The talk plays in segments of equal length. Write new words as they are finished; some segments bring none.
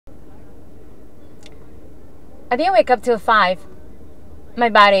I didn't wake up till 5. My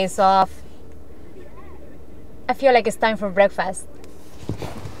body is off. I feel like it's time for breakfast.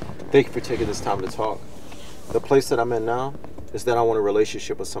 Thank you for taking this time to talk. The place that I'm in now is that I want a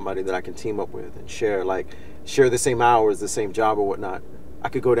relationship with somebody that I can team up with and share the same hours, the same job or whatnot. I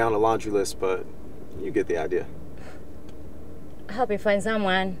could go down a laundry list, but you get the idea. I hope you find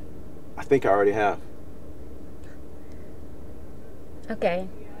someone. I think I already have. Okay.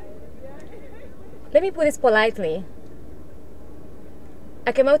 Let me put this politely.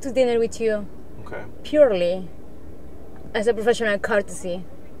 I came out to dinner with you. Okay. Purely as a professional courtesy.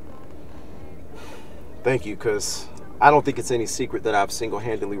 Thank you, because I don't think it's any secret that I've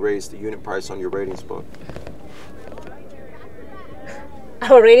single-handedly raised the unit price on your ratings book.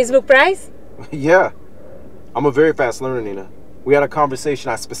 Our ratings book price? Yeah. I'm a very fast learner, Nina. We had a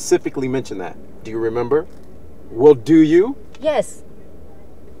conversation. I specifically mentioned that. Do you remember? Well, do you? Yes.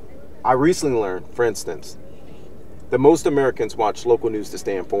 I recently learned, for instance, that most Americans watch local news to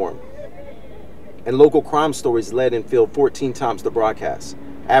stay informed. And local crime stories led and filled 14 times the broadcast,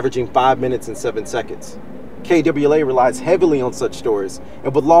 averaging 5 minutes and 7 seconds. KWLA relies heavily on such stories,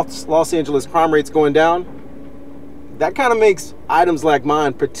 and with Los Angeles crime rates going down, that kind of makes items like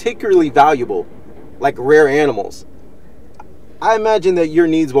mine particularly valuable, like rare animals. I imagine that your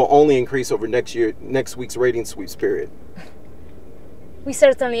needs will only increase over next week's rating sweeps period. We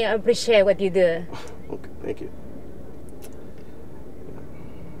certainly appreciate what you do. Okay, thank you.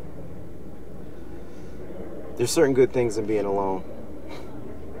 There's certain good things in being alone.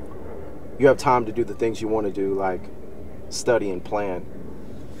 You have time to do the things you want to do, like study and plan.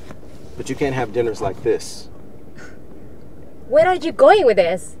 But you can't have dinners like this. Where are you going with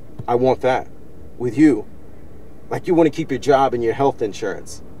this? I want that. With you. Like you want to keep your job and your health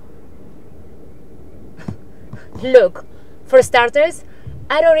insurance. Look, for starters,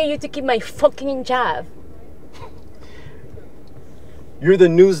 I don't need you to keep my fucking job. You're the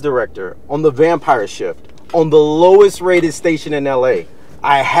news director on the vampire shift, on the lowest rated station in LA.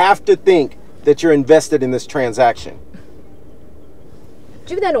 I have to think that you're invested in this transaction.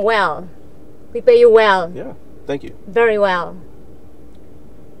 You've done well. We pay you well. Yeah, thank you. Very well.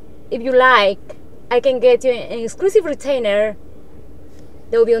 If you like, I can get you an exclusive retainer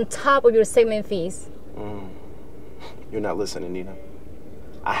that will be on top of your segment fees. You're not listening, Nina.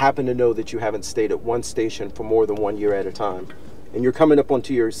 I happen to know that you haven't stayed at one station for more than 1 year at a time. And you're coming up on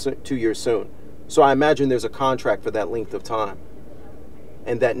 2 years soon. So I imagine there's a contract for that length of time.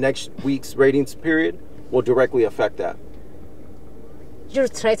 And that next week's ratings period will directly affect that. You're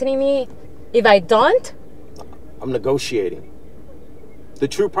threatening me if I don't? I'm negotiating. The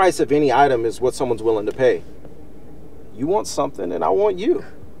true price of any item is what someone's willing to pay. You want something and I want you.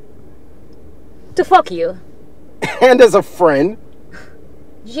 To fuck you. And as a friend.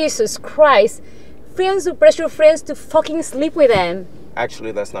 Jesus Christ. Friends who pressure friends to fucking sleep with them.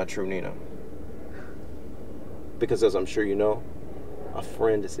 Actually, that's not true, Nina. Because as I'm sure you know, a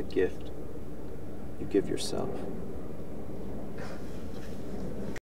friend is a gift you give yourself.